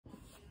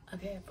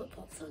Okay, I flip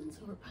flops on, so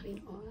we're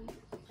putting on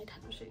my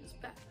tennis shoes,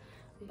 but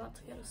I'm about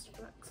to go to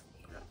Starbucks.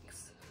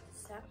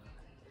 So,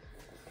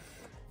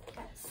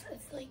 yes,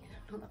 it's like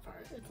not that far.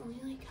 It's only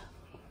like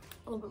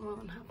a little bit more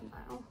than half a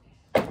mile.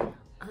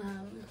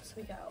 So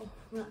we go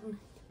run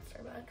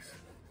Starbucks.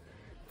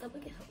 Then we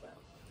get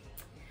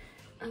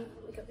hello.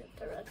 We go get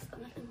Starbucks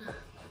and then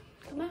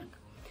come back.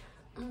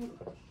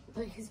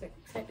 But he's very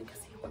excited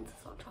because he wants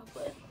his hot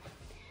chocolate.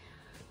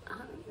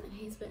 And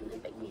he's been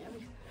begging me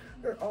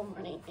all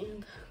morning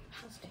and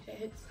past 2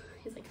 days.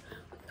 He's like,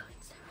 we're going to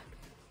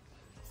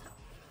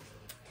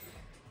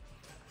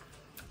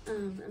Starbucks.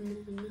 And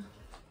then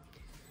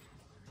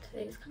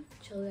today's kind of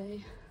a chill day.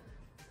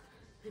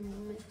 My mom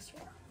and my sister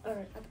are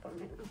at the barn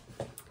right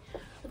now.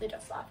 But they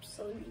just left,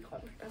 so they'll be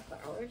gone for a couple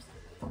hours.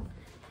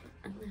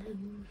 And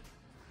then,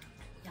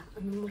 yeah,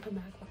 and then we'll come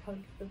back. We'll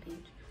probably go to the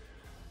beach,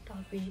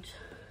 dog beach,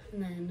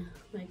 and then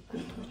like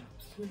back to the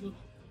shops tonight.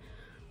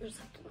 We just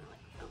have to like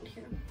around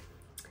here.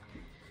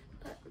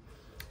 But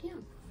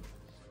yeah.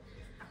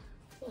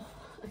 Oh,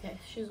 okay,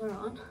 shoes are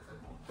on.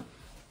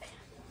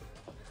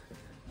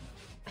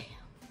 Bam.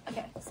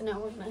 Okay, so now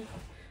we're gonna go.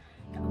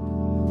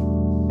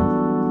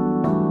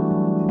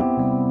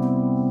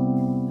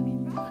 Okay,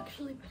 we're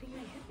actually putting my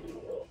hair in a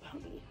little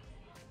pony.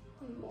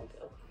 And we'll go.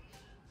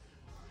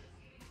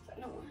 So I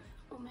don't want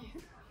all my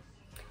hair.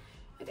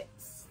 Okay,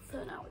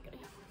 so now we're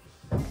gonna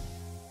go.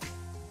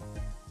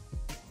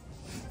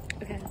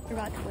 Okay, we're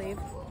about to leave.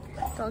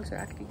 Dogs are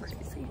acting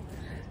crazy.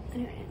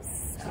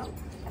 Anyways, so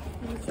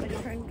I'm just waiting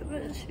for him to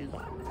put his shoes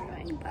on. We're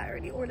going, but I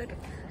already ordered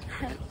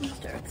at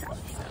Starbucks out,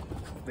 so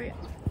we're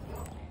going.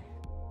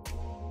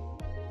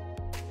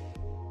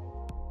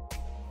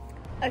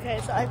 Okay,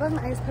 so I got an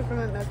iced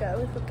peppermint mocha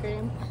with whipped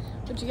cream.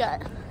 What'd you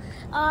get?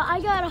 I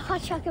got a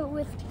hot chocolate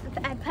with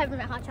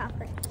peppermint hot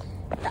chocolate.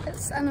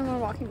 Yes, and then we're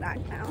walking back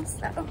now,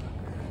 so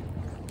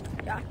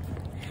yeah.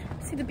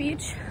 See the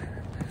beach?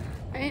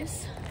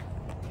 Nice.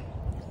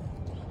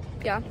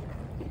 Yeah.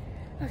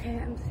 Okay,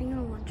 I'm sitting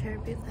on one chair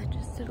because I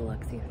just did a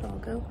Lexi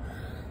Hidalgo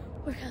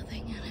workout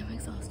thing and I'm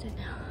exhausted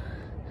now.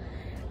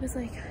 It was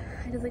like,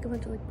 I did like a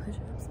bunch of like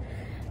push-ups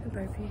and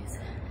burpees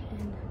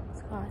and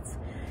squats,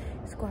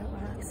 squat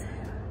rocks,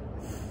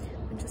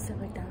 and just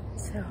stuff like that.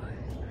 So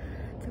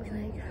it took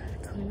me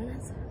like 20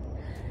 minutes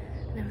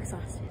and I'm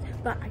exhausted.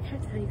 But I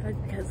can't tell you guys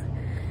because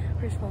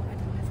first of all, I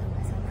don't myself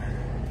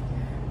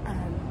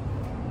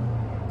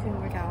doing a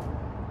workout.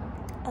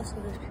 Also,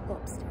 there's people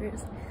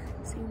upstairs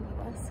singing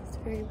with us. It's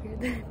very weird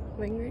that I'm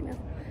going right now.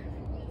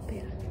 But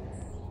yeah.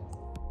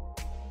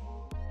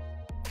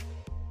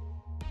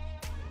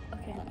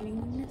 Okay, I'm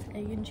eating this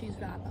egg and cheese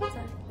wrap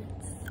outside.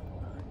 It's so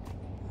good.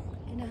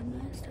 And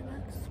I'm at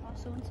Starbucks.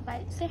 Also wants to buy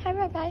it. Say hi,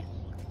 bye.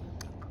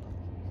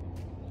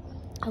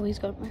 I always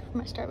go for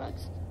my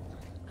Starbucks.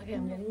 Okay,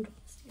 I'm getting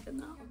dressed even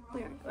though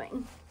we aren't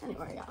going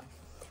anywhere yet.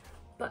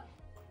 But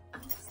I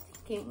was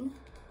thinking,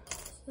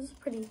 this is a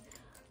pretty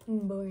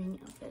boring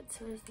outfit,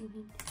 so I was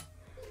thinking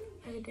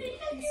I would do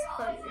these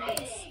sweaters.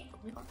 Oh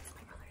my god,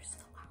 my brother's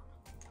so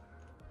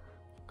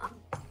loud.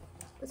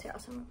 But yeah,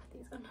 so I'm gonna put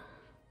these on.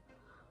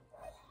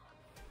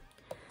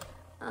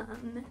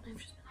 And I've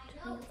just been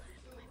doing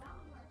outside with my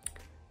phone.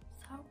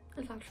 So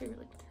it's actually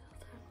really nice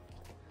outside.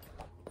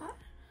 But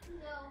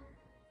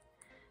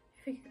I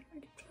figured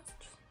I'd get dressed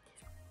just in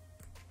case.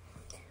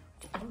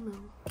 Which I don't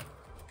know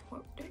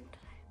what we're doing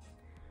today.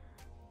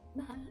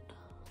 But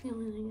the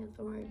only thing is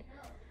the word.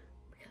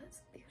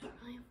 These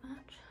really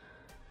match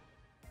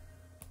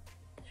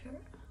the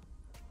shirt.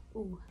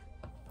 Ooh,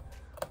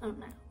 I don't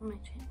know, I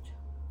might change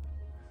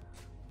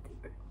the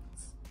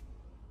earrings.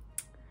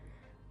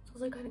 It's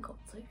also kind of cold,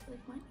 so I feel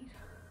like I might need a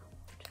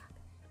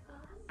jacket.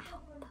 Ow,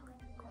 that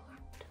looks cold.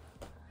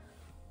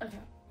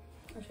 Okay,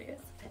 I'll show you guys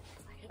the fit in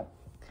a second.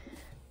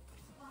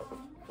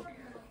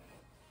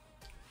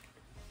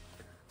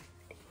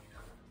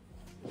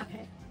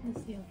 Okay, this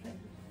is the outfit.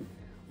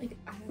 Like,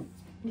 I have a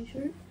new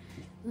shirt.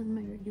 And then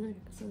my regular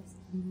necklaces,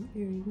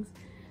 earrings,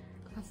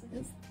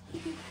 glasses,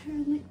 hair,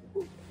 I'm like,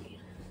 oh,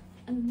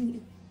 and then the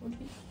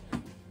body,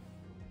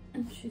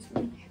 and she's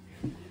right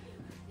here.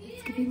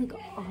 It's giving like an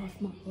off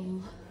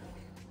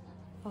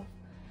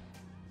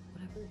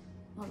whatever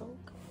model,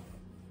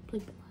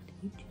 like the body.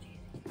 Okay,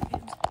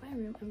 I'm in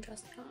my room, I'm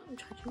dressed out, I'm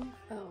charging my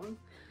phone,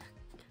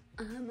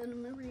 and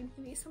I'm gonna read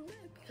maybe someday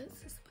because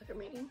this is a book I'm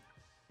reading,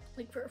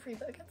 like for a free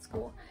book at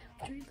school. I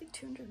have to read like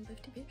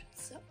 250 pages,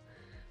 so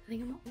I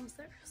think I'm almost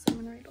there, so I'm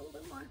gonna read a little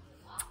bit more.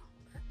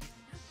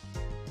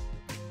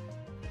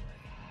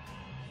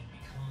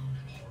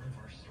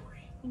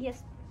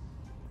 Yes.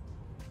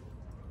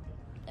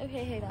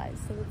 Okay, hey guys,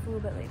 so it's a little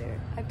bit later.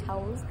 I have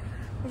towels.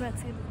 We're about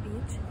to go to the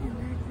beach and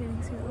they're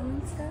activating some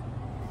and stuff.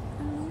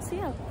 So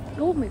yeah.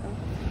 Oh my god.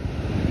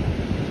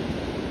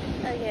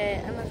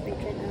 Okay, I'm at the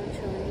beach right now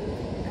chilling.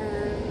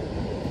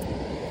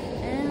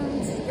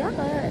 And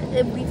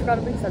yeah, we forgot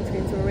to bring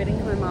sunscreen, so we're waiting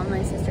for my mom and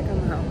my sister come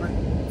home.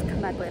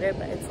 Come back later,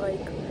 but it's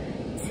like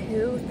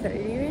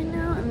 2:30 right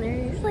now and they're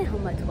usually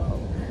home by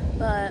 12.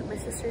 But my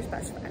sister's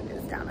best friend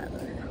is down at the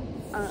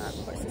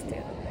horses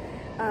too.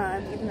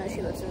 Even though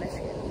she lives in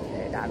Michigan,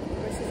 they're dad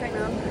versus right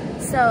now,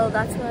 so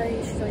that's why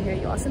she's not here.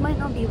 You also might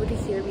not be able to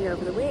hear me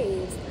over the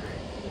waves,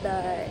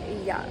 but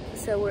yeah,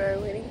 so we're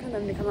waiting for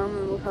them to come home,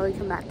 and we'll probably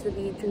come back to the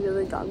beach or go to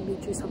the dog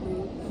beach or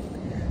something,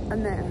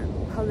 and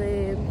then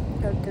probably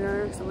have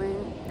dinner or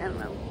something. I don't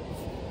know,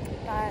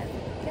 but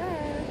yeah.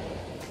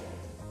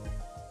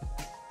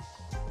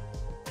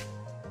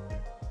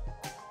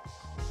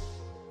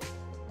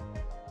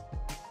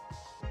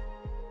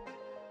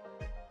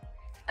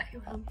 Okay,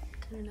 well, I'm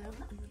dinner now, and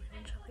then I'm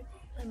gonna show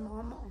my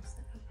mom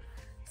also.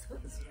 So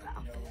this is the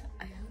outfit.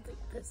 I have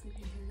like this in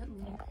here, a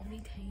little pony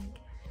tank,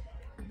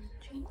 and the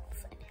jeans,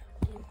 and